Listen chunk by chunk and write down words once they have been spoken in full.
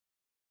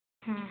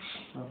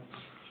Hmm.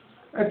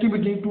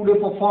 Activity today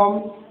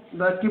perform.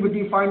 The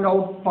activity find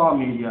out palm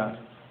area.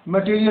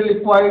 Material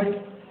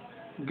required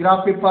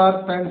graph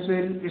paper,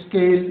 pencil,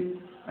 scale,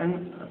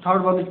 and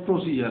third one is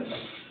procedure.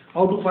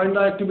 How to find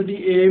the activity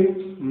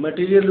aim,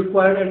 material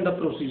required and the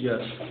procedure.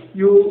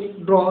 You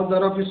draw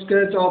the rough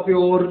sketch of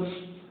your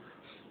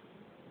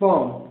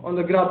palm on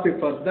the graph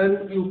paper.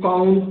 Then you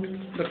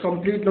count the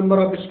complete number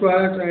of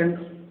squares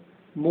and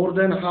more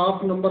than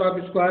half number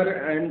of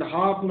square and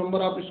half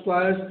number of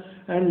squares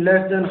and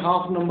less than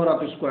half number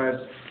of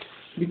squares.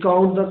 We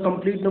count the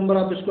complete number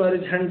of square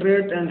is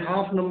 100 and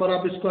half number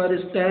of square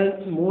is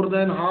 10, more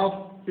than half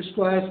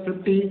square is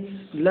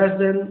 50, less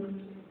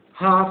than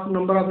half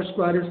number of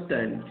square is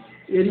 10.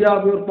 Area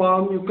of your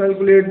palm, you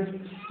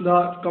calculate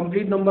the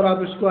complete number of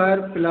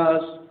square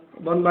plus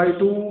 1 by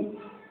 2,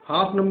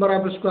 half number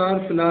of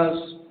square plus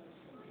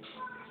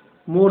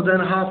more than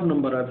half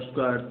number of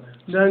square.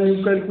 Then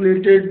you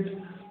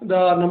calculated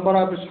the number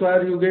of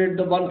square, you get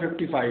the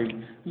 155.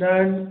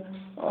 Then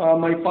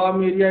my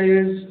palm area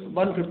is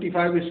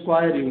 155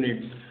 square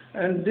unit,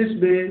 and this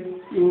way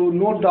you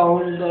note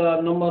down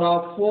the number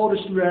of 4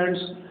 students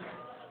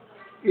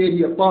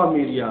area, palm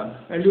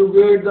area, and you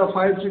get the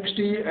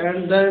 560,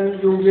 and then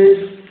you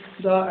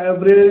get the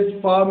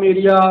average palm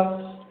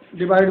area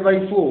divided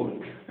by 4,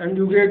 and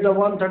you get the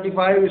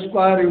 135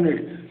 square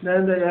unit.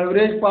 Then the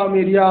average palm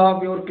area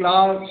of your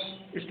class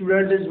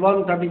student is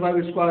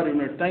 135 square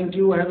unit. Thank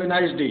you. Have a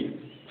nice day.